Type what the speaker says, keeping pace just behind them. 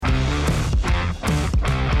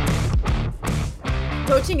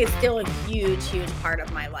Coaching is still a huge, huge part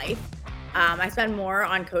of my life. I spend more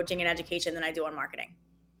on coaching and education than I do on marketing.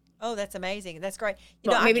 Oh, that's amazing. That's great.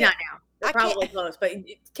 Well, maybe not now. They're I can't, probably close, but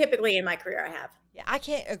typically in my career I have. yeah, I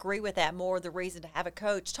can't agree with that more. The reason to have a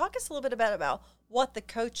coach. Talk us a little bit about what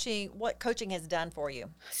coaching has done for you.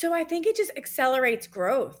 So I think it just accelerates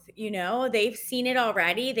growth. They've seen it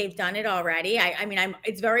already. They've done it already. I mean, I'm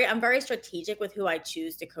very strategic with who I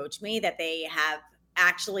choose to coach me, that they have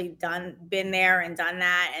actually been there and done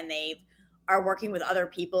that. And they are working with other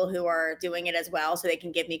people who are doing it as well, so they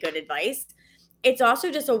can give me good advice. It's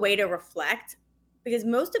also just a way to reflect, because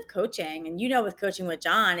most of coaching, and with coaching with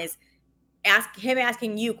John, is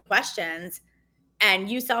asking you questions and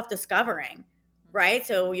you self-discovering, right?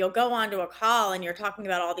 So you'll go onto a call and you're talking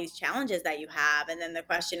about all these challenges that you have. And then the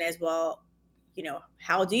question is, well,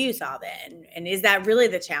 how do you solve it? And is that really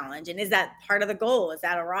the challenge? And is that part of the goal? Is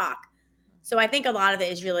that a rock? So I think a lot of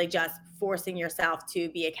it is really just forcing yourself to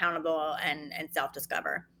be accountable and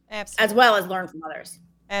self-discover, Absolutely. as well as learn from others.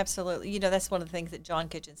 Absolutely. That's one of the things that John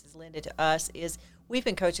Kitchens has lended to us is we've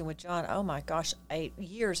been coaching with John, oh my gosh, 8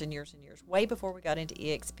 years and years and years, way before we got into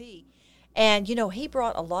EXP. And, he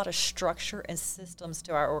brought a lot of structure and systems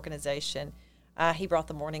to our organization. He brought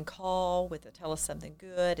the morning call with the tell us something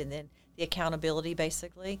good, and then the accountability,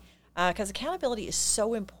 basically. Because accountability is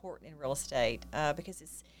so important in real estate, because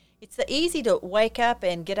it's easy to wake up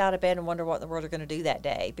and get out of bed and wonder what in the world you're going to do that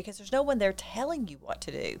day, because there's no one there telling you what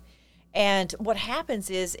to do. And what happens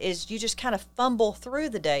is you just kind of fumble through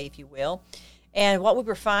the day, if you will. And what we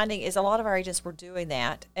were finding is a lot of our agents were doing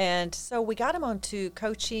that. And so we got them onto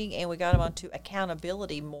coaching and we got them onto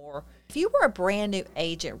accountability more. If you were a brand new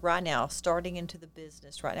agent right now, starting into the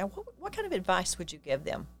business right now, what kind of advice would you give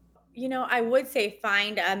them? I would say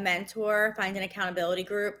find a mentor, find an accountability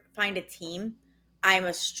group, find a team. I'm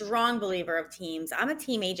a strong believer of teams. I'm a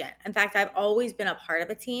team agent. In fact, I've always been a part of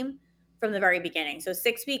a team from the very beginning. So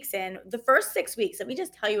 6 weeks in, the first 6 weeks, let me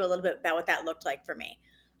just tell you a little bit about what that looked like for me.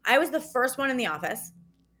 I was the first one in the office.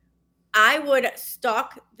 I would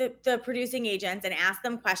stalk the producing agents and ask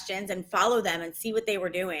them questions and follow them and see what they were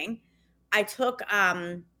doing. I took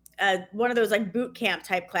one of those like boot camp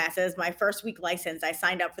type classes. My first week license, I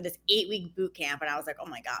signed up for this 8-week boot camp, and I was like, oh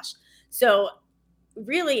my gosh. So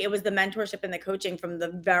really, it was the mentorship and the coaching from the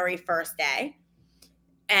very first day.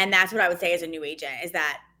 And that's what I would say as a new agent, is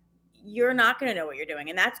that you're not going to know what you're doing,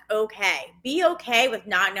 and that's okay. Be okay with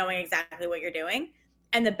not knowing exactly what you're doing.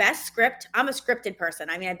 And the best script, I'm a scripted person.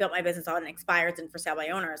 I mean, I built my business on expireds and for sale by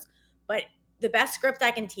owners, but the best script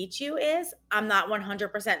I can teach you is, I'm not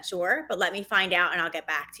 100% sure, but let me find out and I'll get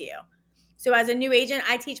back to you. So as a new agent,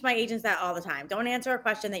 I teach my agents that all the time. Don't answer a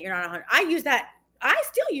question that you're not 100%. I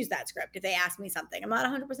still use that script. If they ask me something, I'm not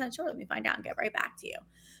 100% sure, let me find out and get right back to you.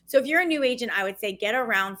 So if you're a new agent, I would say get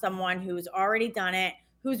around someone who's already done it,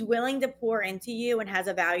 who's willing to pour into you and has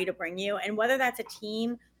a value to bring you. And whether that's a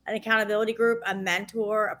team, an accountability group, a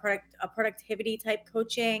mentor, a productivity type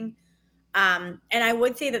coaching. And I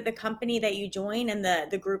would say that the company that you join and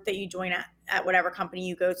the group that you join at whatever company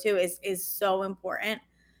you go to is so important,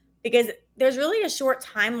 because there's really a short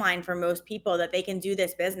timeline for most people that they can do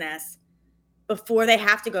this business before they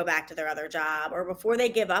have to go back to their other job or before they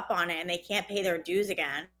give up on it and they can't pay their dues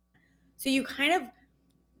again. So you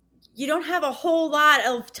don't have a whole lot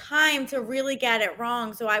of time to really get it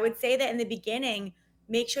wrong. So I would say that in the beginning,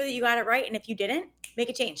 make sure that you got it right. And if you didn't, make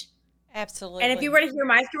a change. Absolutely. And if you were to hear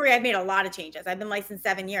my story, I've made a lot of changes. I've been licensed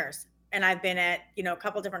 7 years, and I've been at, a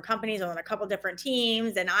couple different companies on a couple different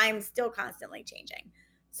teams, and I'm still constantly changing.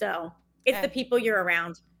 So it's the people you're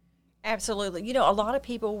around. Absolutely. A lot of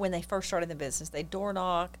people, when they first started the business, they door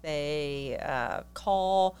knock, they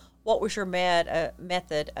call. What was your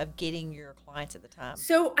method of getting your clients at the time?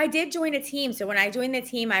 So I did join a team. So when I joined the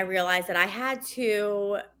team, I realized that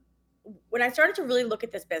when I started to really look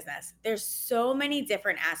at this business, there's so many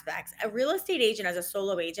different aspects. A real estate agent as a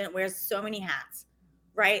solo agent wears so many hats,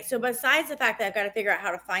 right? So besides the fact that I've got to figure out how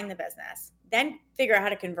to find the business, then figure out how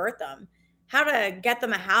to convert them, how to get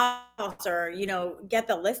them a house or, get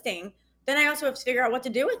the listing, then I also have to figure out what to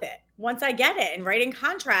do with it once I get it, and writing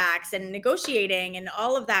contracts and negotiating and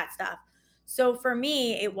all of that stuff. So for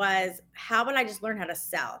me, it was, how would I just learn how to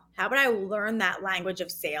sell? How would I learn that language of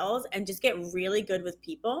sales and just get really good with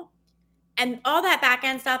people? And all that back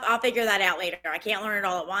end stuff, I'll figure that out later. I can't learn it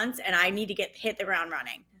all at once, and I need to hit the ground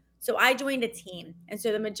running. So I joined a team. And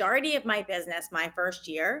so the majority of my business, my first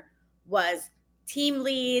year, was team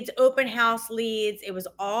leads, open house leads. I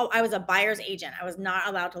was a buyer's agent. I was not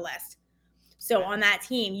allowed to list. So on that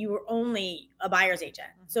team, you were only a buyer's agent.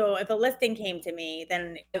 So if a listing came to me,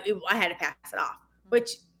 then I had to pass it off,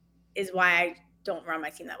 which is why I don't run my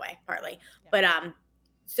team that way, partly. Yeah. But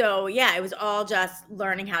So yeah, it was all just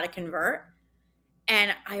learning how to convert.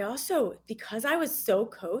 And I also, because I was so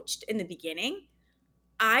coached in the beginning,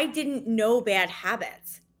 I didn't know bad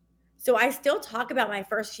habits. So I still talk about my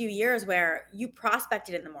first few years where you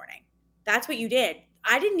prospected in the morning. That's what you did.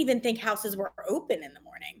 I didn't even think houses were open in the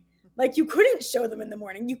morning. Like you couldn't show them in the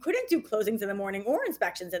morning. You couldn't do closings in the morning or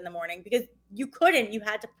inspections in the morning because you couldn't. You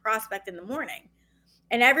had to prospect in the morning.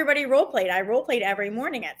 And everybody role played. I role played every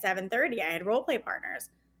morning at 7:30. I had role play partners.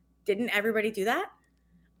 Didn't everybody do that?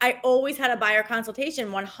 I always had a buyer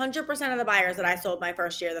consultation. 100% of the buyers that I sold my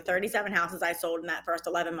first year, the 37 houses I sold in that first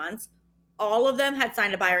 11 months, all of them had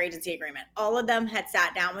signed a buyer agency agreement. All of them had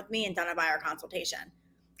sat down with me and done a buyer consultation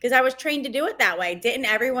because I was trained to do it that way. Didn't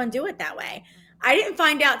everyone do it that way? I didn't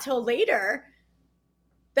find out till later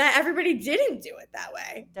that everybody didn't do it that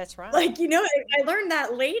way. That's right. Like, I learned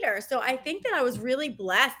that later. So I think that I was really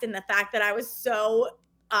blessed in the fact that I was so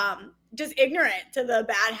just ignorant to the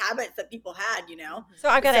bad habits that people had. So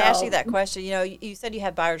I got to ask you that question. You said you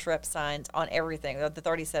had buyer's rep signs on everything, the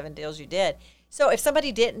 37 deals you did. So if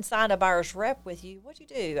somebody didn't sign a buyer's rep with you, what'd you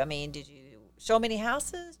do? I mean, did you show many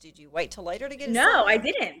houses? Did you wait till later to get it No, signed? I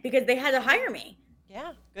didn't because they had to hire me.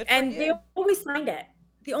 Yeah, good for And you. they always signed it.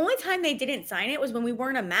 The only time they didn't sign it was when we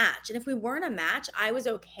weren't a match. And if we weren't a match, I was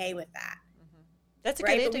okay with that. That's a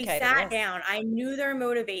Right. good But we indicator. sat Yes. down. I knew their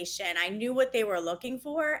motivation. I knew what they were looking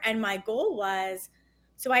for. And my goal was,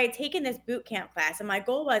 so I had taken this boot camp class, and my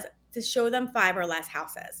goal was to show them 5 or less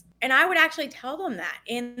houses. And I would actually tell them that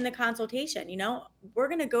in the consultation, we're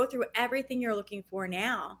going to go through everything you're looking for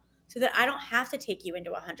now so that I don't have to take you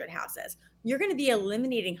into 100 houses. You're going to be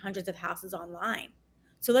eliminating hundreds of houses online.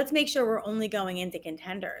 So let's make sure we're only going into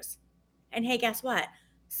contenders. And hey, guess what?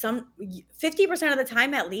 50% of the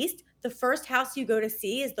time, at least, the first house you go to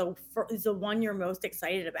see is the one you're most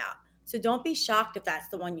excited about. So don't be shocked if that's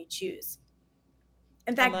the one you choose.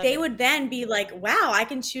 In fact, they would then be like, wow, I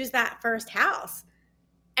can choose that first house.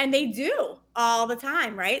 And they do all the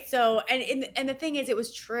time, right? So, and the thing is, it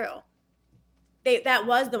was true. That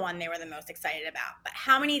was the one they were the most excited about. But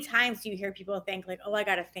how many times do you hear people think like, oh, I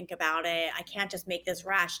got to think about it. I can't just make this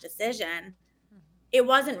rash decision. It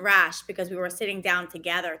wasn't rash because we were sitting down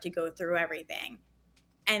together to go through everything.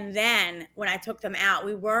 And then when I took them out,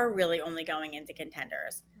 we were really only going into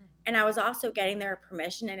contenders. And I was also getting their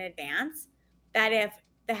permission in advance that if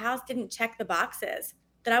the house didn't check the boxes,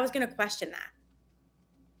 that I was going to question that.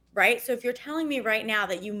 Right? So if you're telling me right now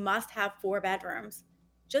that you must have 4 bedrooms,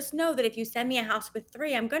 just know that if you send me a house with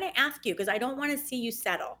 3, I'm going to ask you because I don't want to see you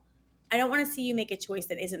settle. I don't want to see you make a choice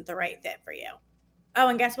that isn't the right fit for you. Oh,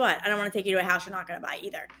 and guess what? I don't want to take you to a house you're not going to buy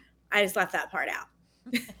either. I just left that part out.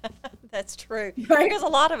 That's true. Right? Because a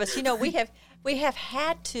lot of us, we have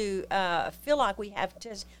had to feel like we have to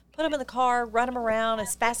just put them in the car, run them around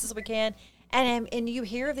as fast as we can. And you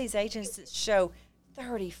hear of these agents that show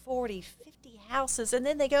 30, 40, 50 houses, and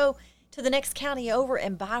then they go to the next county over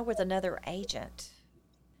and buy with another agent.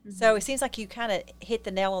 Mm-hmm. So it seems like you kind of hit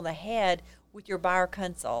the nail on the head with your buyer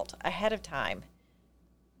consult ahead of time.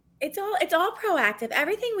 It's all proactive.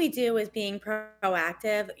 Everything we do is being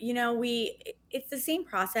proactive. It's the same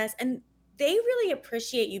process, and they really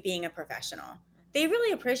appreciate you being a professional. They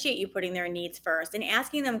really appreciate you putting their needs first and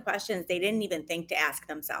asking them questions they didn't even think to ask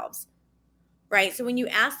themselves. Right? So when you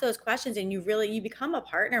ask those questions and you become a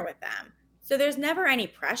partner with them. So there's never any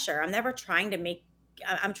pressure.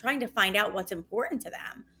 I'm trying to find out what's important to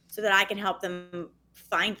them so that I can help them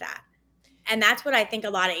find that. And that's what I think a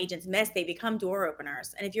lot of agents miss. They become door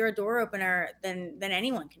openers. And if you're a door opener, then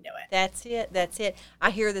anyone can do it. That's it. I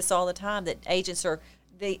hear this all the time that agents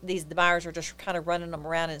the buyers are just kind of running them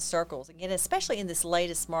around in circles. Again, especially in this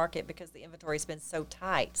latest market because the inventory's been so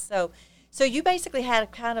tight. So you basically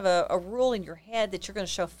had kind of a rule in your head that you're going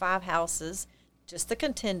to show 5 houses, just the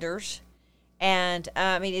contenders. And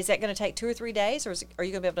I mean, is that going to take 2 or 3 days, or are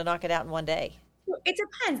you going to be able to knock it out in one day? It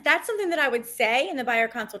depends. That's something that I would say in the buyer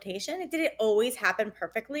consultation. Did it always happen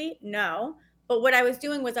perfectly? No. But what I was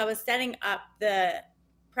doing was I was setting up the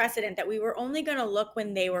precedent that we were only going to look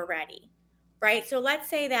when they were ready, right? So let's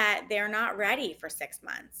say that they're not ready for 6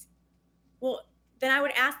 months. Well, then I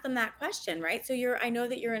would ask them that question, right? So I know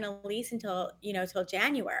that you're in a lease until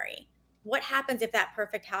January. What happens if that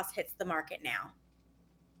perfect house hits the market now?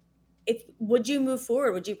 Would you move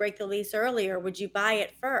forward? Would you break the lease early, or would you buy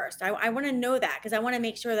it first? I want to know that because I want to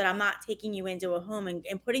make sure that I'm not taking you into a home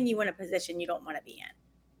and putting you in a position you don't want to be in.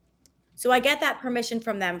 So I get that permission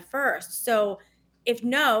from them first. So if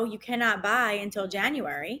no, you cannot buy until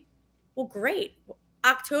January, well, great.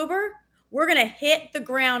 October, we're going to hit the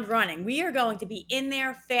ground running. We are going to be in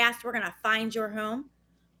there fast. We're going to find your home.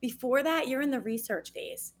 Before that, you're in the research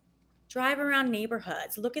phase. Drive around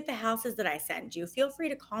neighborhoods. Look at the houses that I send you. Feel free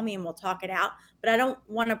to call me and we'll talk it out. But I don't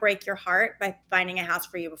want to break your heart by finding a house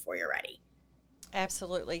for you before you're ready.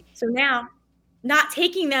 Absolutely. So now, not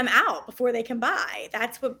taking them out before they can buy.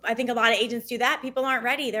 That's what I think a lot of agents do that. People aren't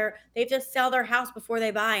ready. They just sell their house before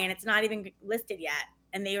they buy and it's not even listed yet.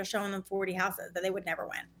 And they are showing them 40 houses that they would never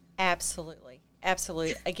win. Absolutely.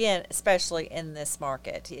 Absolutely. Again, especially in this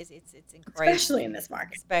market. It's incredible. Especially in this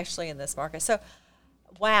market. Especially in this market. So,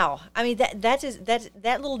 wow. I mean, that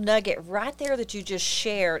little nugget right there that you just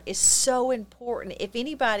shared is so important. If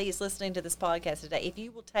anybody is listening to this podcast today, if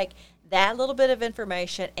you will take that little bit of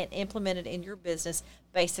information and implement it in your business,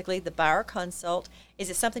 basically the buyer consult, is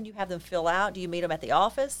it something you have them fill out? Do you meet them at the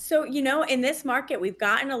office? So, in this market, we've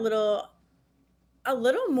gotten a little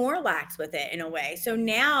more lax with it in a way. So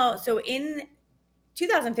in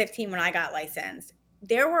 2015, when I got licensed,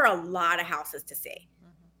 there were a lot of houses to see.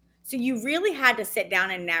 So you really had to sit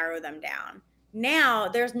down and narrow them down. Now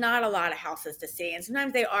there's not a lot of houses to see. And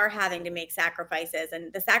sometimes they are having to make sacrifices.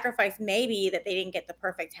 And the sacrifice may be that they didn't get the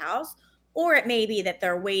perfect house, or it may be that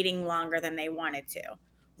they're waiting longer than they wanted to.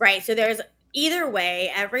 Right. So there's either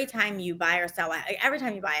way, every time you buy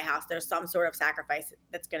a house, there's some sort of sacrifice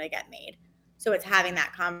that's going to get made. So it's having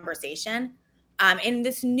that conversation. In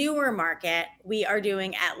this newer market, we are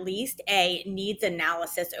doing at least a needs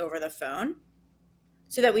analysis over the phone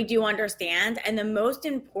so that we do understand. And the most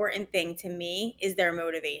important thing to me is their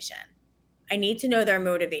motivation. I need to know their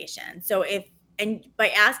motivation. So by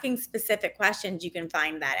asking specific questions, you can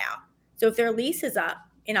find that out. So if their lease is up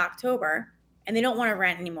in October and they don't want to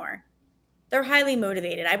rent anymore, they're highly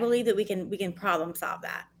motivated. I believe that we can problem solve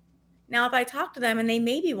that. Now, if I talk to them and they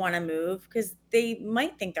maybe want to move because they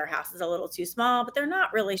might think their house is a little too small, but they're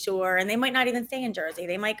not really sure, and they might not even stay in Jersey.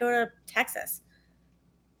 They might go to Texas.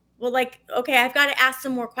 Well, okay, I've got to ask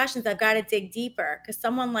some more questions. I've got to dig deeper because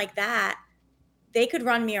someone like that, they could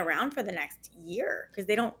run me around for the next year because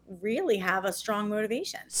they don't really have a strong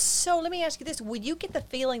motivation. So let me ask you this. When you get the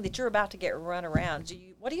feeling that you're about to get run around,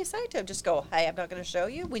 what do you say to them? Just go, hey, I'm not going to show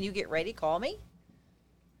you. When you get ready, call me?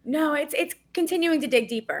 No, it's continuing to dig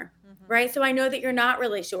deeper. Right? So I know that you're not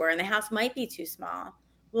really sure and the house might be too small.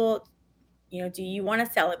 Well, do you want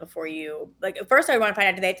to sell it before first I want to find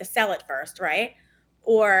out, do they have to sell it first, right?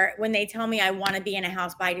 Or when they tell me I want to be in a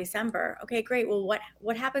house by December, okay, great. Well,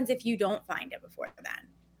 what happens if you don't find it before then?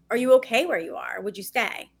 Are you okay where you are? Would you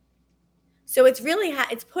stay? So it's really,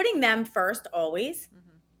 it's putting them first always,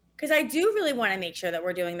 because I do really want to make sure that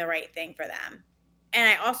we're doing the right thing for them. And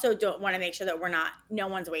I also don't want to make sure that no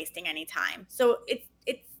one's wasting any time. So it's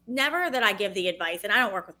never that I give the advice, and I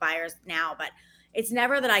don't work with buyers now, but it's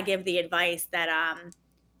never that I give the advice that,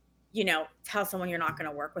 tell someone you're not going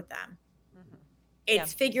to work with them.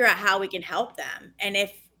 It's figure out how we can help them. And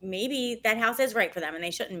if maybe that house is right for them and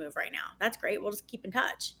they shouldn't move right now, that's great. We'll just keep in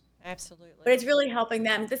touch. Absolutely. But it's really helping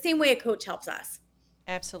them the same way a coach helps us.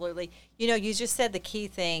 Absolutely. You just said the key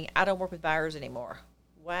thing, I don't work with buyers anymore.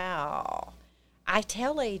 Wow. I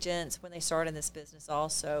tell agents when they start in this business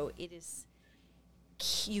also,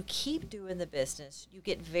 you keep doing the business. You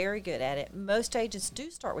get very good at it. Most agents do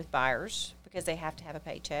start with buyers because they have to have a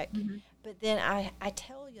paycheck. But then I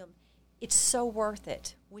tell them, it's so worth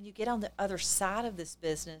it. When you get on the other side of this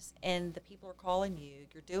business and the people are calling you,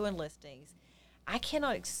 you're doing listings, I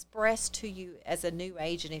cannot express to you as a new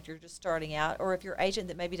agent, if you're just starting out, or if you're an agent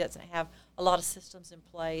that maybe doesn't have a lot of systems in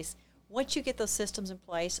place, once you get those systems in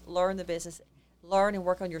place, learn the business, learn and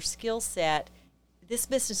work on your skill set, this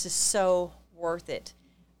business is so worth it.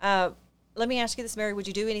 Let me ask you this, Mary, would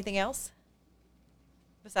you do anything else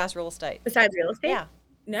besides real estate? Besides real estate? Yeah.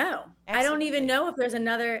 No. Absolutely. I don't even know if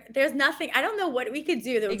there's nothing. I don't know what we could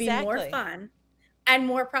do that would be more fun and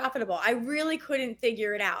more profitable. I really couldn't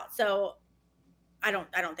figure it out. So I don't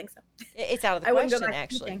think so. It's out of the question,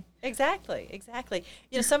 actually. Exactly.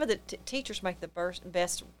 Some of the teachers make the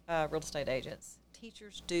best real estate agents.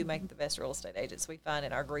 Teachers do make the best real estate agents, we find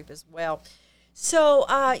in our group as well. So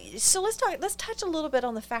let's touch a little bit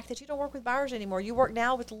on the fact that you don't work with buyers anymore. You work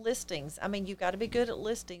now with listings. I mean, you've got to be good at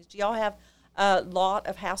listings. Do y'all have a lot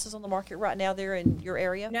of houses on the market right now there in your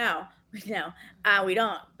area? No, we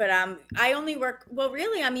don't. But I only work. Well,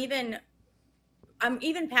 really, I'm even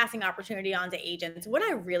passing opportunity on to agents. What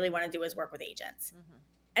I really want to do is work with agents.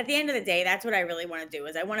 At the end of the day, that's what I really want to do.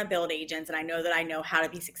 Is I want to build agents, and I know that I know how to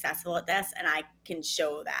be successful at this, and I can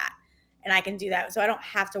show that, and I can do that. So I don't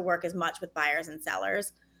have to work as much with buyers and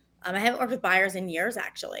sellers. I haven't worked with buyers in years,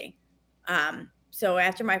 actually. So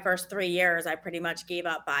after my first 3 years, I pretty much gave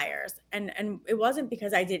up buyers. And it wasn't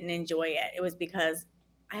because I didn't enjoy it. It was because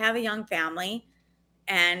I have a young family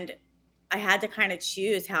and I had to kind of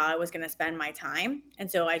choose how I was going to spend my time. And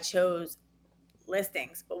so I chose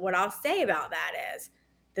listings. But what I'll say about that is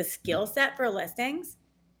the skill set for listings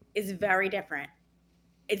is very different.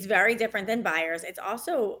 It's very different than buyers. It's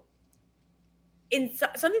also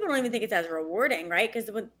some people don't even think it's as rewarding, right?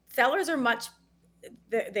 Because when sellers are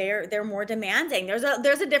they're more demanding. There's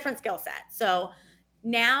a different skill set. So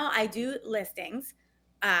now I do listings.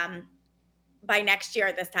 By next year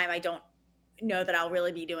at this time, I don't know that I'll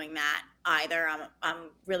really be doing that either. I'm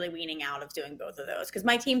really weaning out of doing both of those because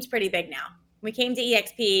my team's pretty big now. When we came to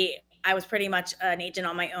EXP, I was pretty much an agent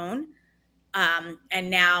on my own. And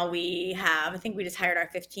now I think we just hired our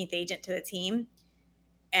 15th agent to the team,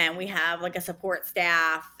 and we have like a support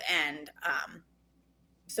staff. And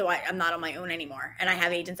so I'm not on my own anymore. And I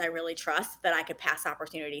have agents I really trust that I could pass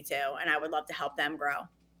opportunity to, and I would love to help them grow.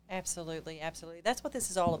 Absolutely, absolutely. That's what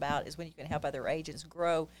this is all about, is when you can help other agents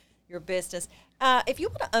grow your business. If you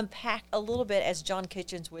want to unpack a little bit, as John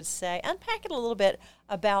Kitchens would say, unpack it a little bit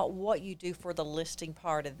about what you do for the listing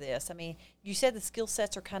part of this. I mean, you said the skill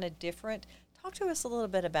sets are kind of different. Talk to us a little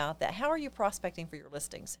bit about that. How are you prospecting for your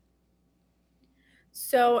listings?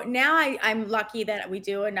 So now I'm lucky that we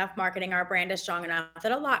do enough marketing. Our brand is strong enough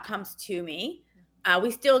that a lot comes to me.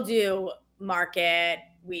 We still do market.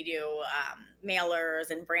 We do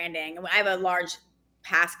mailers and branding. I have a large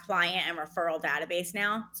past client and referral database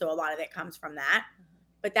now. So a lot of it comes from that.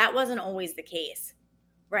 But that wasn't always the case,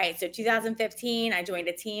 right? So 2015, I joined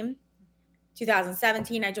a team.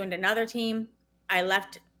 2017, I joined another team. I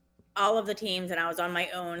left all of the teams and I was on my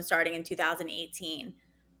own starting in 2018.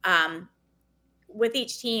 With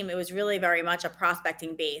each team, it was really very much a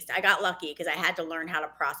prospecting based. I got lucky because I had to learn how to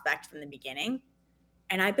prospect from the beginning.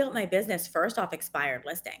 And I built my business first off expired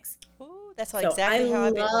listings. Ooh, that's exactly how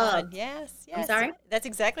I built mine. Yes, yes. I'm sorry? That's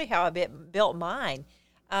exactly how I built mine.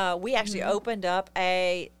 We actually opened up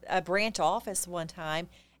a branch office one time,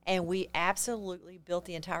 and we absolutely built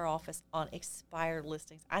the entire office on expired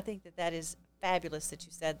listings. I think that is fabulous that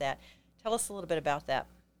you said that. Tell us a little bit about that,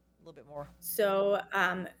 a little bit more. So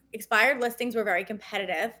expired listings were very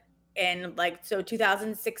competitive. And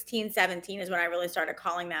 2016, 17 is when I really started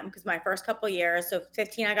calling them, because my first couple of years, so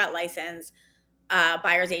 15, I got licensed,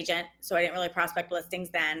 buyer's agent. So I didn't really prospect listings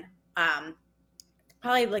then.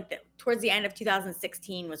 Probably towards the end of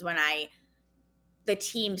 2016 was when the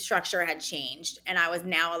team structure had changed and I was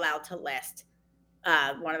now allowed to list.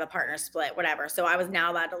 One of the partners split, whatever. So I was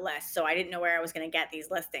now allowed to list. So I didn't know where I was going to get these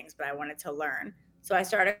listings, but I wanted to learn. So I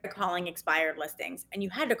started calling expired listings, and you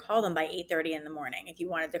had to call them by 8:30 in the morning if you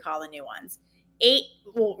wanted to call the new ones. 8.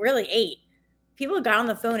 People got on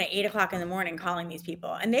the phone at 8 o'clock in the morning calling these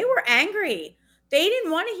people, and they were angry. They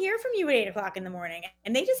didn't want to hear from you at 8 o'clock in the morning,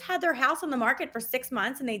 and they just had their house on the market for 6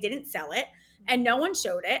 months and they didn't sell it, and no one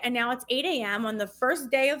showed it. And now it's 8 a.m. on the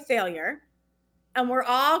first day of failure, and we're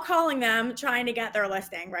all calling them trying to get their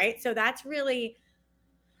listing, right? So that's really,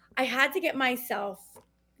 I had to get myself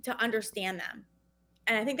to understand them.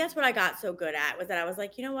 And I think that's what I got so good at, was that I was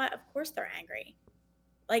like, you know what? Of course they're angry.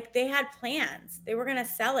 Like, they had plans. They were going to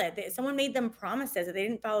sell it. Someone made them promises that they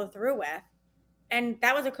didn't follow through with. And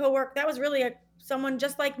that was a coworker. That was really someone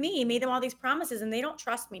just like me, made them all these promises, and they don't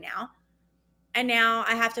trust me now. And now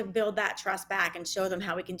I have to build that trust back and show them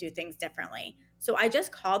how we can do things differently. So I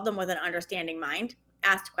just called them with an understanding mind,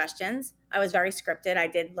 asked questions. I was very scripted. I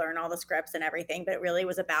did learn all the scripts and everything, but it really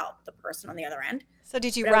was about the person on the other end. So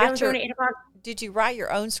did you write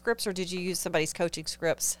your own scripts, or did you use somebody's coaching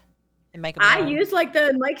scripts and make them? I used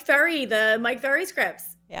the Mike Ferry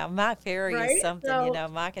scripts. Yeah, Mike Ferry is something, so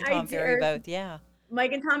Mike and Tom Ferry both, yeah.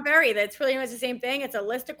 Mike and Tom Ferry, that's pretty much the same thing. It's a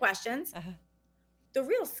list of questions. The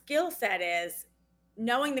real skill set is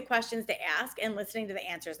knowing the questions to ask and listening to the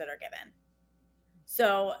answers that are given.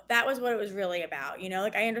 So that was what it was really about.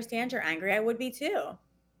 I understand you're angry. I would be too.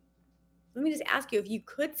 Let me just ask you, if you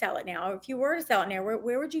could sell it now, or if you were to sell it now,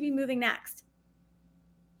 where would you be moving next?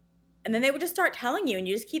 And then they would just start telling you, and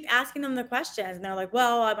you just keep asking them the questions. And they're like,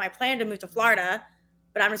 well, my plan to move to Florida,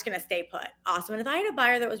 but I'm just going to stay put. Awesome. And if I had a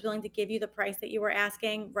buyer that was willing to give you the price that you were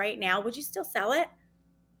asking right now, would you still sell it?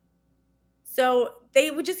 So they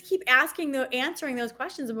would just keep answering those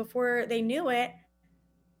questions. And before they knew it,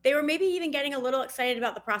 they were maybe even getting a little excited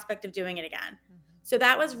about the prospect of doing it again. Mm-hmm. So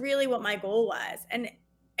that was really what my goal was.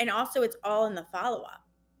 And also, it's all in the follow-up.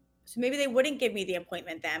 So maybe they wouldn't give me the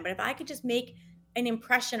appointment then, but if I could just make an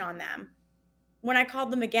impression on them, when I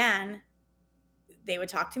called them again, they would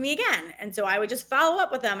talk to me again. And so I would just follow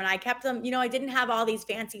up with them, and I kept them, I didn't have all these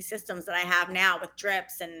fancy systems that I have now with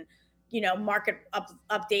drips and, market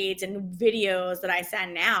updates and videos that I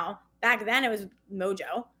send now. Back then it was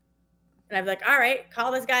Mojo. And I'd be like, all right,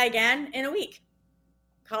 call this guy again in a week.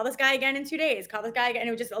 call this guy again in 2 days, call this guy again. And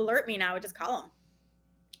it would just alert me and I would just call him.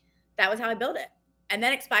 That was how I built it. And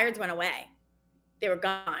then expireds went away. They were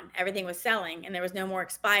gone. Everything was selling and there was no more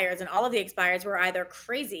expires. And all of the expires were either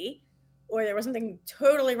crazy or there was something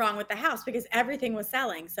totally wrong with the house because everything was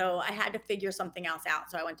selling. So I had to figure something else out.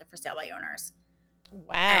 So I went to for sale by owners.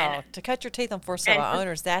 Wow. To cut your teeth on for sale by and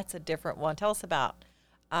owners, that's a different one. Tell us about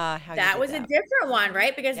how you that did was a that. different one,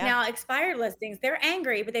 right? Because Yeah. now expired listings, they're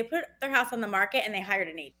angry, but they put their house on the market and they hired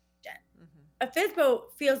an agent. A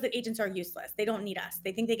FSBO feels that agents are useless. They don't need us.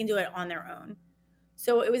 They think they can do it on their own.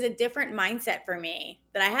 So it was a different mindset for me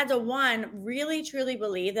that I had to, one, really truly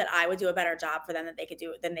believe that I would do a better job for them than they could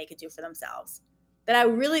do for themselves. That I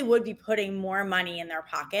really would be putting more money in their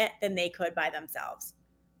pocket than they could by themselves.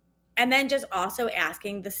 And then just also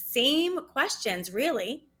asking the same questions,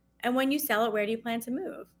 really. And when you sell it, where do you plan to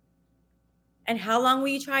move? And how long will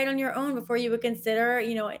you try it on your own before you would consider,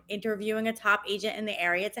 interviewing a top agent in the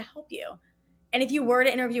area to help you? And if you were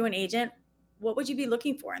to interview an agent, what would you be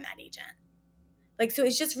looking for in that agent? So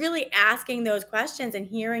it's just really asking those questions and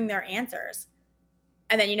hearing their answers.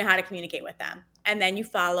 And then you know how to communicate with them. And then you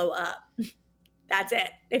follow up. That's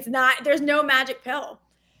it. There's no magic pill.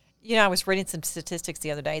 I was reading some statistics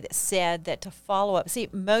the other day that said that to follow up, see,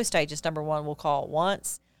 most agents, number one, will call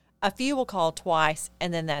once. A few will call twice,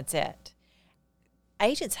 and then that's it.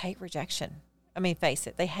 Agents hate rejection. I mean, face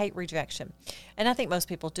it, they hate rejection. And I think most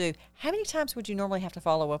people do. How many times would you normally have to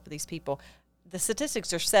follow up with these people? The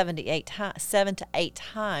statistics are 7 to 8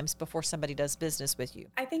 times before somebody does business with you.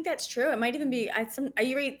 I think that's true. It might even be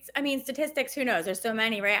statistics, who knows? There's so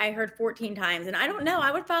many, right? I heard 14 times, and I don't know.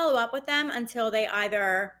 I would follow up with them until they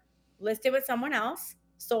either listed with someone else,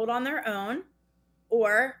 sold on their own,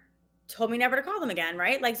 or told me never to call them again,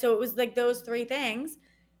 right? So it was those 3 things.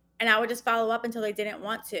 And I would just follow up until they didn't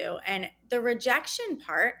want to. And the rejection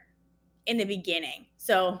part in the beginning.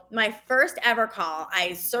 So my first ever call,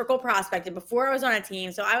 I circle prospected before I was on a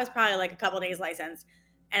team. So I was probably a couple days licensed.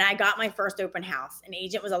 And I got my first open house. An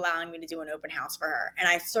agent was allowing me to do an open house for her. And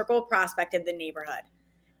I circle prospected the neighborhood.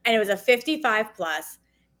 And it was a 55 plus.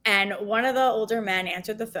 And one of the older men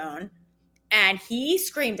answered the phone. And he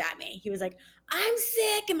screamed at me. He was like, "I'm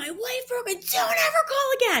sick and my wife broke it. Don't ever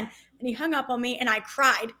call again." And he hung up on me and I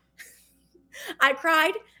cried. I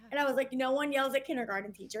cried and I was like, no one yells at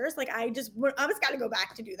kindergarten teachers. I just got to go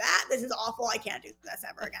back to do that. This is awful. I can't do this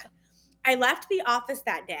ever again. I left the office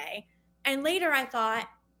that day. And later I thought,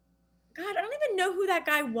 God, I don't even know who that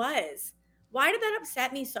guy was. Why did that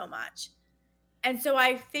upset me so much? And so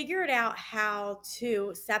I figured out how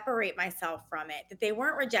to separate myself from it, that they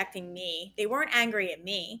weren't rejecting me. They weren't angry at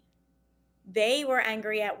me. They were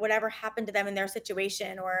angry at whatever happened to them in their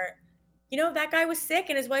situation, or that guy was sick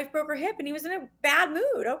and his wife broke her hip and he was in a bad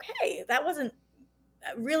mood. Okay, that wasn't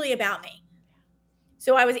really about me.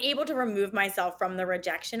 So I was able to remove myself from the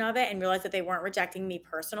rejection of it and realize that they weren't rejecting me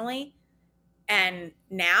personally. And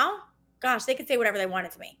now, gosh, they could say whatever they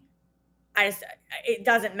wanted to me. It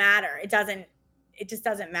doesn't matter. It just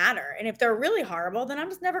doesn't matter. And if they're really horrible, then I'm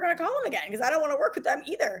just never going to call them again because I don't want to work with them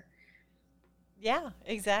either. Yeah,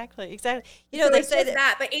 exactly. So they say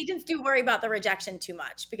that, but agents do worry about the rejection too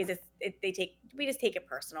much because we just take it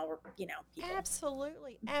personal. We're, people.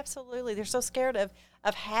 Absolutely. They're so scared of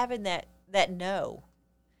having that no,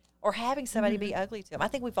 or having somebody be ugly to them. I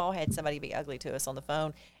think we've all had somebody be ugly to us on the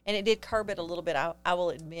phone, and it did curb it a little bit. I will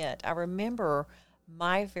admit. I remember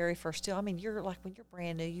my very first deal. I mean, when you're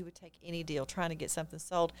brand new, you would take any deal trying to get something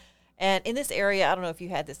sold. And in this area, I don't know if you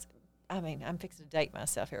had this. I mean, I'm fixing to date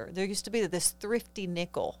myself here. There used to be this thrifty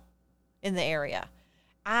nickel in the area.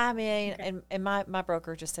 I mean, okay. and my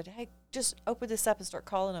broker just said, "Hey, just open this up and start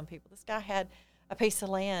calling on people." This guy had a piece of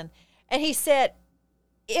land, and he said,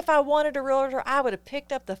 "If I wanted a realtor, I would have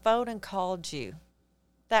picked up the phone and called you."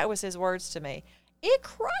 That was his words to me. It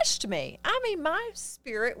crushed me. I mean, my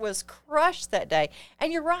spirit was crushed that day.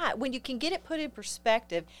 And you're right. When you can get it put in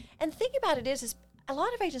perspective, and the thing about it is a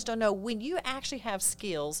lot of agents don't know when you actually have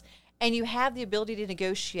skills and you have the ability to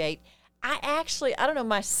negotiate. I don't know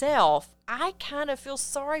myself, I kind of feel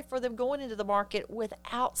sorry for them going into the market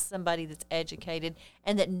without somebody that's educated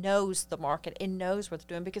and that knows the market and knows what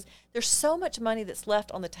they're doing, because there's so much money that's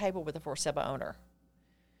left on the table with a for sale by owner.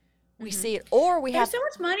 We see it, or there's so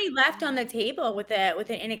much money left on the table with an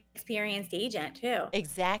inexperienced agent too.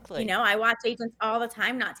 Exactly. I watch agents all the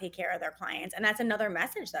time not take care of their clients, and that's another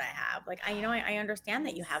message that I have. I understand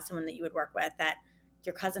that you have someone that you would work with, that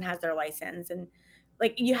your cousin has their license, and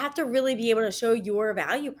you have to really be able to show your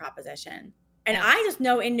value proposition. And yes. I just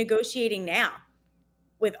know in negotiating now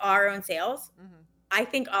with our own sales, I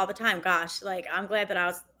think all the time, gosh, I'm glad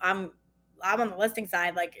that I'm I'm on the listing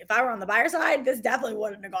side. Like if I were on the buyer side, this definitely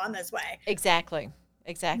wouldn't have gone this way. Exactly. You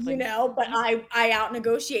Exactly. know, but Mhm. I out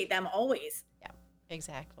negotiate them always Yeah.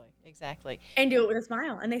 Exactly. Exactly. and do it with a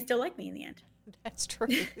smile, and they still like me in the end. That's true.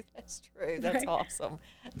 That's true. That's Right. awesome.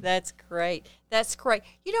 That's great. That's great.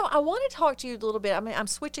 I want to talk to you a little bit. I mean, I'm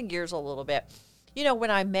switching gears a little bit.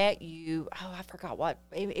 When I met you, I forgot what,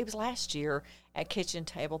 it was last year at Kitchen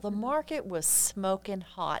Table. The Mhm. market was smoking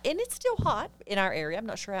hot, and it's still hot in our area. I'm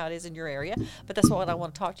not sure how it is in your area, but that's what I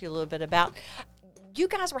want to talk to you a little bit about. You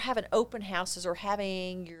guys were having open houses or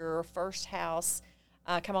having your first house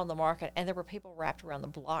come on the market, and there were people wrapped around the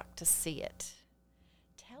block to see it.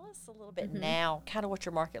 Tell us a little bit Mhm. now, kind of what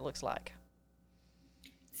your market looks like.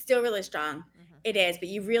 Still really strong. Mm-hmm. It is,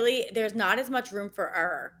 but there's not as much room for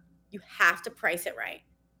error. You have to price it right.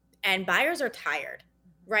 And buyers are tired,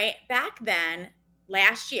 right? Back then,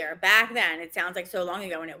 it sounds like so long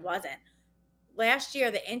ago and it wasn't. Last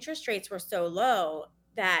year, the interest rates were so low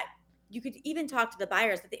that you could even talk to the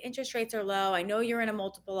buyers that the interest rates are low. I know you're in a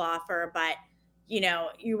multiple offer, but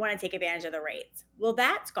you want to take advantage of the rates. Well,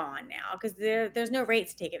 that's gone now because there's no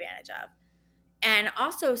rates to take advantage of. And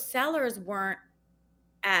also, sellers weren't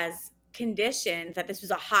as conditioned that this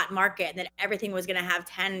was a hot market and that everything was going to have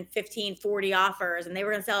 10, 15, 40 offers and they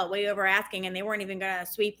were going to sell it way over asking and they weren't even going to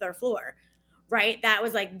sweep their floor, right? That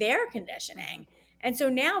was like their conditioning. And so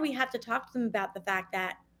now we have to talk to them about the fact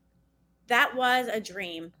that that was a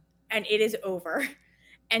dream and it is over.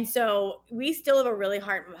 And so we still have a really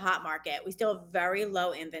hot market. We still have very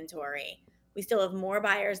low inventory. We still have more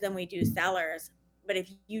buyers than we do sellers. But if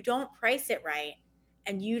you don't price it right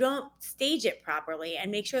and you don't stage it properly and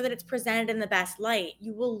make sure that it's presented in the best light,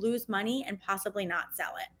 you will lose money and possibly not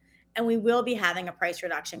sell it. And we will be having a price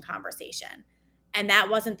reduction conversation. And that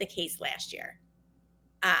wasn't the case last year.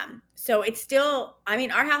 So it's still, I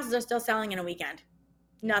mean, our houses are still selling in a weekend.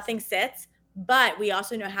 Yes. Nothing sits, but we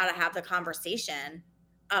also know how to have the conversation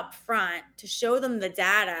up front to show them the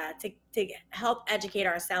data to help educate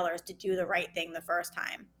our sellers to do the right thing the first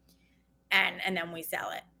time. And then we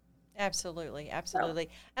sell it. Absolutely, So, absolutely.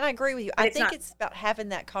 And I agree with you. but I it's think not. it's about having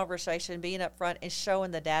that conversation, being upfront and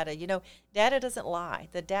showing the data. Data doesn't lie.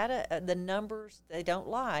 The data, the numbers, they don't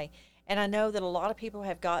lie. And I know that a lot of people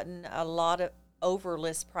have gotten a lot of over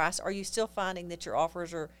list price. Are you still finding that your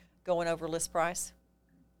offers are going over list price?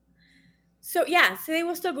 So yeah, so they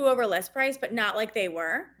will still go over list price, but not like they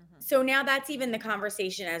were. Mm-hmm. So now that's even the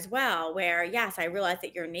conversation as well, where yes, I realized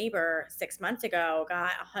that your neighbor 6 months ago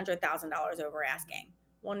got $100,000 over asking.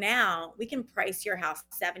 Well, now we can price your house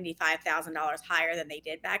 $75,000 higher than they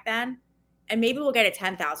did back then, and maybe we'll get it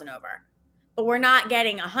 10,000 over, but we're not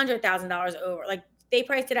getting $100,000 over. Like they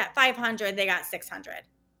priced it at 500, they got 600.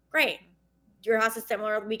 Great, Mm-hmm. your house is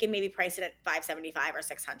similar. We can maybe price it at 575 or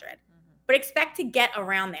 600, Mm-hmm. but expect to get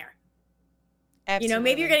around there. Maybe you're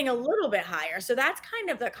Absolutely. getting a little bit higher. So that's kind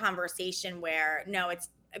of the conversation where no, I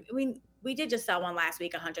mean, we did just sell one last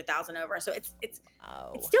week, 100,000 over. So it's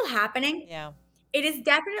Oh, still happening. yeah. It is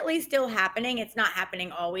definitely still happening. It's not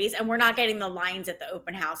happening always. And we're not getting the lines at the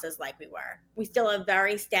open houses like we were. We still have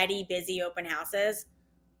very steady, busy open houses,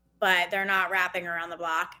 but they're not wrapping around the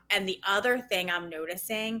block. And the other thing I'm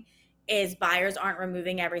noticing is buyers aren't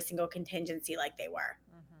removing every single contingency like they were.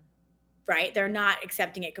 Mm-hmm. Right? They're not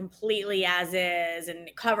accepting it completely as is and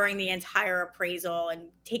covering the entire appraisal and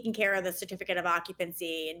taking care of the certificate of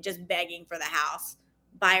occupancy and just begging for the house.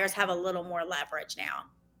 Buyers have a little more leverage now,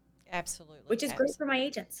 Absolutely. which is great for my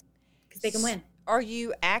agents because they can win. Are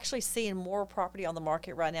you actually seeing more property on the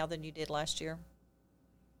market right now than you did last year?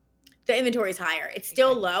 The inventory is higher. It's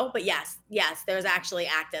still Okay. low, but yes, there's actually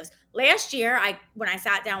actives. Last year, when I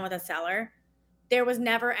sat down with a seller, there was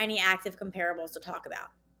never any active comparables to talk about.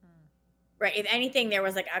 Mm. Right. If anything, there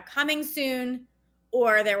was like a coming soon,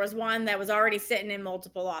 or there was one that was already sitting in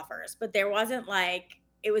multiple offers, but there wasn't like,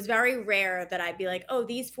 it was very rare that I'd be like, oh,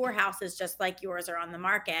 these 4 houses just like yours are on the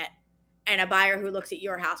market. And a buyer who looks at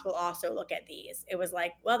your house will also look at these. It was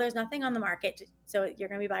like, well, there's nothing on the market. So you're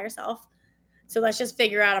going to be by yourself. So let's just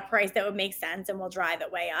figure out a price that would make sense and we'll drive it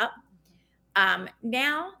way up.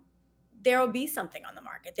 Now there will be something on the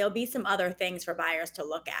market. There'll be some other things for buyers to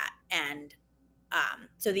look at. And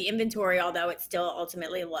so the inventory, although it's still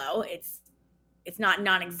ultimately low, it's not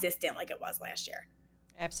non-existent like it was last year.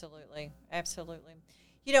 Absolutely. Absolutely.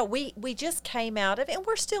 We just came out of, and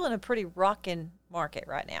we're still in a pretty rocking market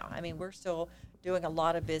right now. I mean, we're still doing a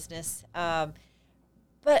lot of business,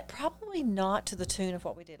 but probably not to the tune of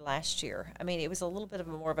what we did last year. I mean, it was a little bit of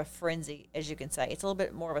more of a frenzy, as you can say. It's a little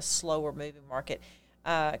bit more of a slower moving market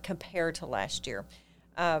compared to last year.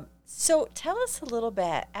 So tell us a little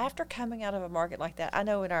bit, after coming out of a market like that, I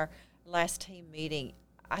know in our last team meeting,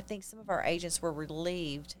 I think some of our agents were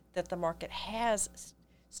relieved that the market has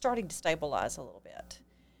starting to stabilize a little bit.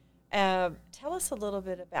 Tell us a little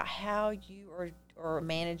bit about how you are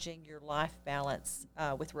managing your life balance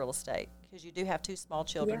with real estate, because you do have two small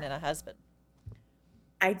children Yeah, and a husband.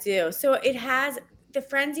 I do. So it has the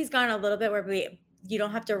frenzy's gone a little bit where you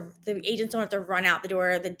don't have to the agents don't have to run out the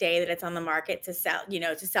door the day that it's on the market to sell,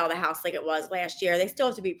 to sell the house like it was last year. They still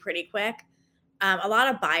have to be pretty quick. A lot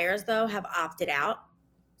of buyers though have opted out.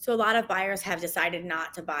 So a lot of buyers have decided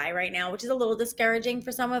not to buy right now, which is a little discouraging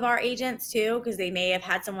for some of our agents too, because they may have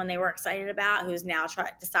had someone they were excited about who's now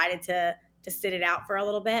decided to sit it out for a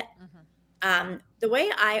little bit. Mm-hmm. The way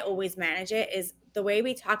I always manage it is the way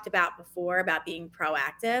we talked about before about being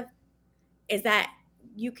proactive is that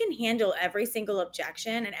you can handle every single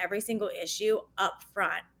objection and every single issue up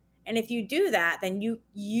front. And if you do that, then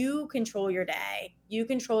you control your day, you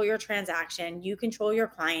control your transaction, you control your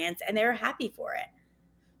clients, and they're happy for it.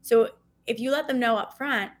 So if you let them know up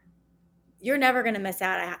front, you're never going to miss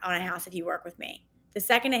out on a house if you work with me. The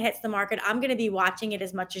second it hits the market, I'm going to be watching it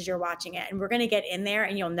as much as you're watching it. And we're going to get in there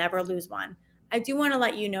and you'll never lose one. I do want to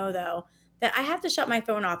let you know, though, that I have to shut my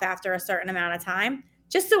phone off after a certain amount of time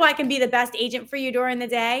just so I can be the best agent for you during the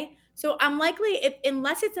day. So I'm likely,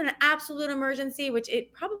 unless it's an absolute emergency, which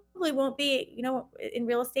it probably won't be, in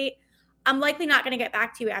real estate, I'm likely not going to get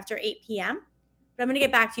back to you after 8 p.m., but I'm going to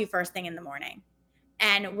get back to you first thing in the morning.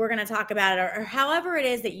 And we're going to talk about it or however it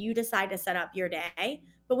is that you decide to set up your day.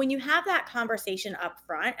 But when you have that conversation up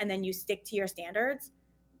front and then you stick to your standards,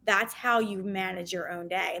 that's how you manage your own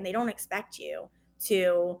day. And they don't expect you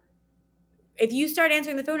to, if you start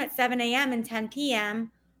answering the phone at 7 a.m. and 10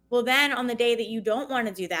 p.m., well, then on the day that you don't want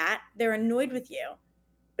to do that, they're annoyed with you.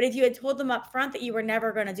 But if you had told them up front that you were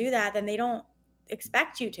never going to do that, then they don't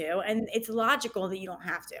expect you to. And it's logical that you don't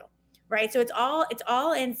have to. Right. So it's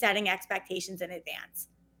all in setting expectations in advance.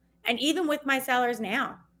 And even with my sellers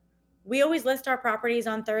now, we always list our properties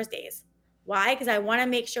on Thursdays. Why? Because I want to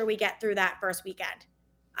make sure we get through that first weekend.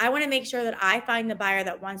 I want to make sure that I find the buyer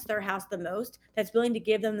that wants their house the most, that's willing to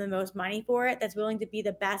give them the most money for it, that's willing to be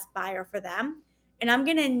the best buyer for them. And I'm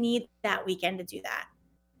going to need that weekend to do that.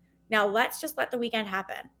 Now, let's just let the weekend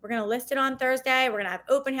happen. We're going to list it on Thursday. We're going to have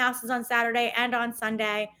open houses on Saturday and on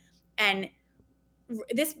Sunday. And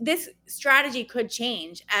this strategy could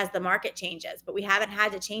change as the market changes, but we haven't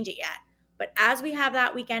had to change it yet. But as we have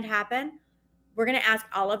that weekend happen, we're going to ask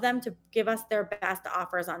all of them to give us their best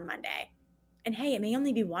offers on Monday. And hey, it may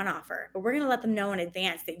only be one offer, but we're going to let them know in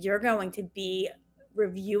advance that you're going to be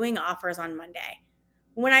reviewing offers on Monday.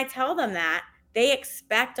 When I tell them that, they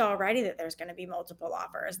expect already that there's going to be multiple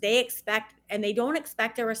offers. They expect, and they don't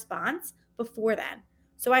expect a response before then.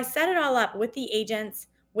 So I set it all up with the agents,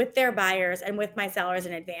 with their buyers, and with my sellers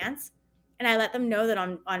in advance. And I let them know that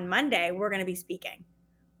on Monday, we're going to be speaking.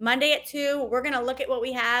 Monday at 2, we're going to look at what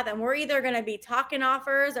we have, and we're either going to be talking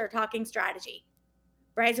offers or talking strategy,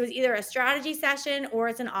 right? So it's either a strategy session or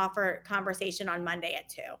it's an offer conversation on Monday at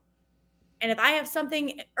 2. And if I have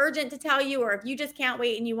something urgent to tell you, or if you just can't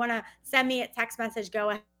wait and you want to send me a text message,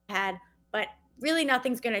 go ahead. But really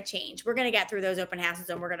nothing's going to change. We're going to get through those open houses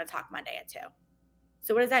and we're going to talk Monday at 2.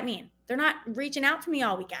 So what does that mean? They're not reaching out to me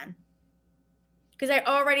all weekend because I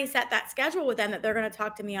already set that schedule with them that they're going to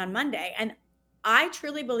talk to me on Monday. And I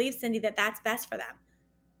truly believe, Cindi, that that's best for them.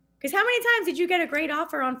 Because how many times did you get a great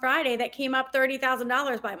offer on Friday that came up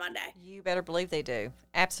 $30,000 by Monday? You better believe they do.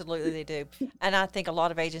 Absolutely, they do. And I think a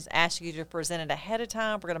lot of agents ask you to present it ahead of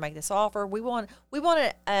time. We're going to make this offer. We want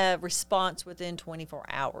a response within 24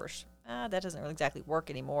 hours. That doesn't really exactly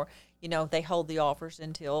work anymore. They hold the offers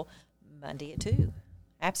until Monday at 2.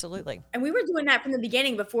 Absolutely. And we were doing that from the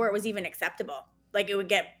beginning before it was even acceptable. Like it would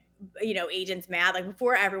get, agents mad. Like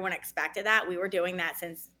before everyone expected that, we were doing that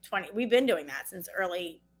we've been doing that since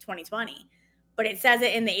early 2020. But it says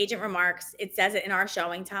it in the agent remarks. It says it in our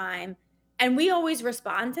showing time. And we always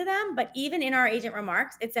respond to them. But even in our agent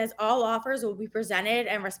remarks, it says all offers will be presented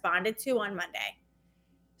and responded to on Monday.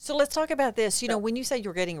 So let's talk about this. When you say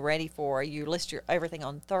you're getting ready you list everything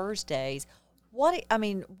on Thursdays. What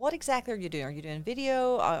exactly are you doing? Are you doing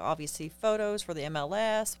video? Obviously photos for the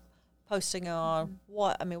MLS, posting on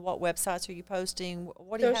what websites are you posting?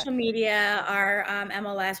 What do you Social media, our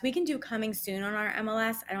MLS. We can do coming soon on our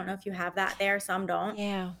MLS. I don't know if you have that there. Some don't.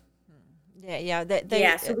 Yeah.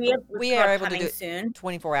 So we are able to do it soon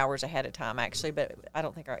 24 hours ahead of time, actually, but I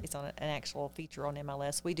don't think it's on an actual feature on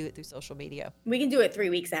MLS. We do it through social media. We can do it 3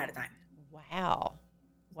 weeks ahead of time. Wow.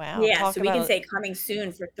 Yeah, so we can say coming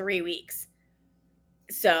soon for 3 weeks.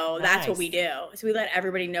 So that's what we Nice. do. So we let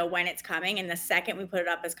everybody know when it's coming. And the second we put it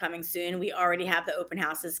up as coming soon, we already have the open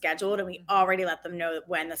houses scheduled and we Mhm. already let them know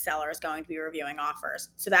when the seller is going to be reviewing offers.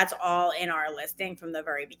 So that's all in our listing from the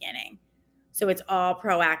very beginning. So it's all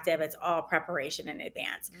proactive, it's all preparation in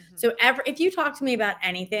advance. Mhm. So if you talk to me about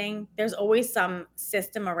anything, there's always some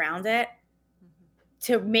system around it Mhm.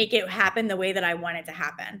 to make it happen the way that I want it to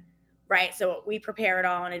happen. Right? So we prepare it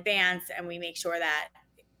all in advance and we make sure that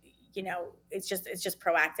it's just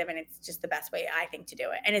proactive and it's just the best way I think to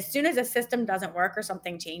do it. And as soon as a system doesn't work or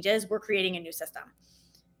something changes, we're creating a new system.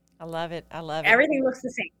 I love it. I love it. Everything looks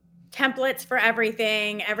the same. Templates for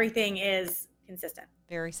everything. Everything is consistent.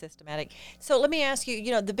 Very systematic. So let me ask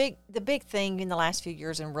you, the big thing in the last few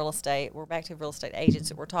years in real estate, we're back to real estate agents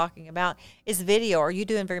that we're talking about, is video. Are you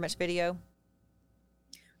doing very much video?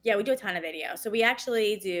 Yeah, we do a ton of video. So we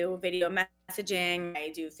actually do video messaging. I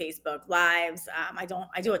do Facebook lives. I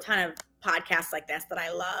do a ton of podcasts like this that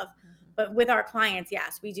I love. Mhm. But with our clients,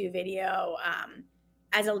 yes, we do video.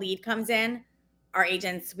 As a lead comes in, our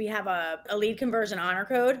agents, we have a lead conversion honor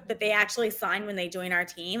code that they actually sign when they join our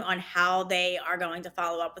team on how they are going to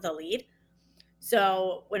follow up with a lead.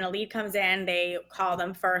 So when a lead comes in, they call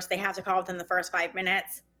them first. They have to call within the first 5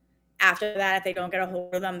 minutes. After that, if they don't get a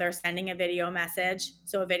hold of them, they're sending a video message.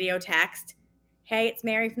 So a video text. Hey, it's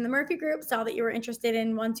Mary from the Murphy Group. Saw that you were interested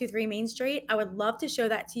in 123 Main Street. I would love to show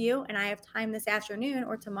that to you. And I have time this afternoon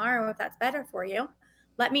or tomorrow if that's better for you.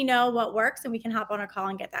 Let me know what works and we can hop on a call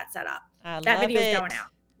and get that set up. I That love video is going it. out.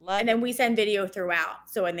 And Love then it. we send video throughout.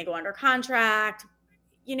 So when they go under contract,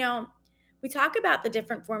 you know, we talk about the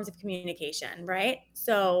different forms of communication, right?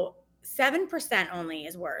 So 7% only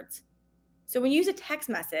is words. So when you use a text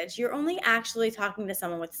message, you're only actually talking to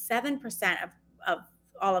someone with 7% of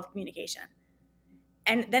all of communication.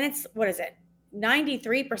 And then it's, what is it?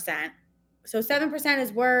 93%. So 7%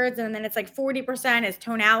 is words, and then it's like 40% is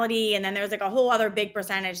tonality, and then there's like a whole other big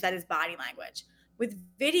percentage that is body language. With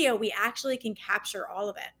video, we actually can capture all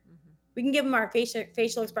of it. Mhm. We can give them our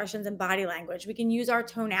facial expressions and body language. We can use our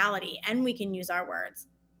tonality, and we can use our words.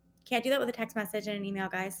 Can't do that with a text message and an email,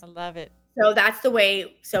 guys. I love it. So that's the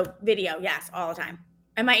way. So video, yes, all the time.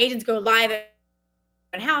 And my agents go live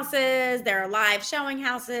at houses. They're live showing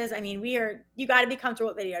houses. I mean, you got to be comfortable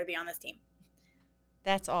with video to be on this team.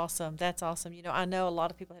 That's awesome. That's awesome. I know a lot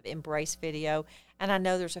of people have embraced video, and I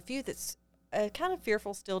know there's a few that's kind of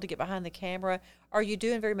fearful still to get behind the camera. Are you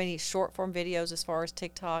doing very many short form videos as far as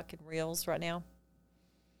TikTok and Reels right now?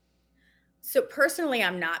 So personally,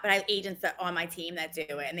 I'm not, but I have agents that on my team that do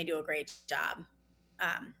it, and they do a great job.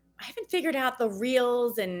 I haven't figured out the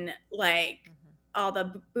reels and like Mhm. all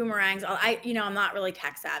the boomerangs. I'm not really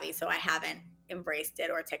tech savvy, so I haven't embraced it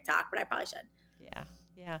or TikTok, but I probably should. Yeah.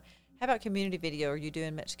 Yeah. How about community video? Are you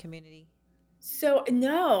doing much community? So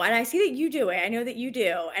no, and I see that you do it. I know that you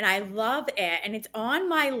do, and I love it, and it's on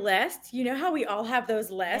my list. You know how we all have those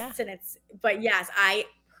Yeah. lists, but yes, I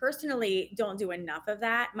personally don't do enough of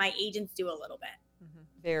that. My agents do a little bit.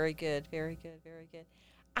 Very good. Very good. Very good.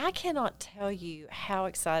 I cannot tell you how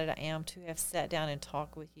excited I am to have sat down and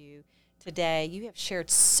talked with you today. You have shared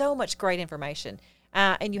so much great information.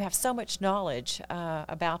 And you have so much knowledge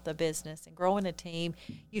about the business and growing a team.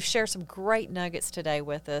 You've shared some great nuggets today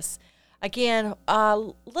with us. Again, a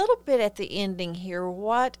little bit at the ending here.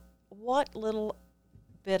 What little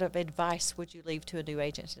bit of advice would you leave to a new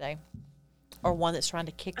agent today, or one that's trying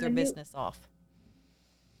to kick I'm their business off?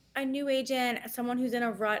 a new agent, someone who's in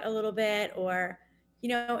a rut a little bit, or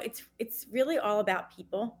it's really all about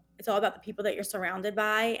people. It's all about the people that you're surrounded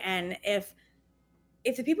by, and if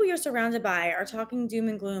the people you're surrounded by are talking doom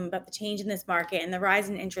and gloom about the change in this market and the rise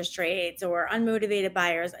in interest rates or unmotivated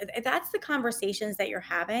buyers, if that's the conversations that you're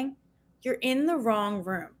having, you're in the wrong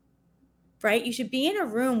room, right? You should be in a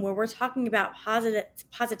room where we're talking about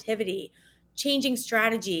positivity, changing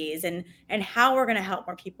strategies, and how we're going to help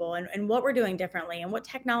more people, and what we're doing differently, and what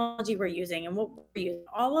technology we're using, and what we're using.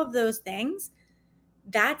 All of those things,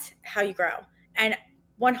 that's how you grow. And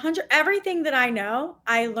 100, everything that I know,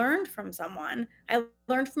 I learned from someone. I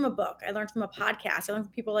learned from a book. I learned from a podcast. I learned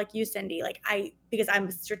from people like you, Cindy. Because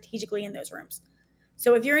I'm strategically in those rooms.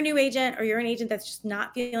 So if you're a new agent or you're an agent that's just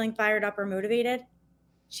not feeling fired up or motivated,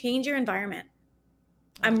 change your environment.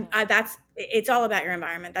 It's all about your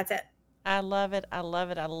environment. That's it. I love it. I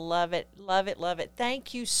love it. I love it. Love it. Love it.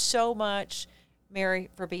 Thank you so much, Mary,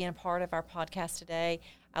 for being a part of our podcast today.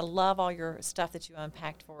 I love all your stuff that you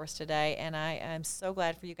unpacked for us today, and I am so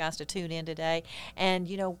glad for you guys to tune in today. And,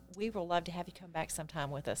 we will love to have you come back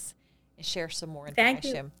sometime with us and share some more Thank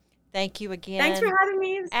you. information. Thank you again. Thanks for having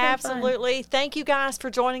me. It's been fun. Absolutely. Thank you guys for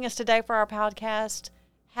joining us today for our podcast.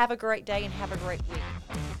 Have a great day and have a great week.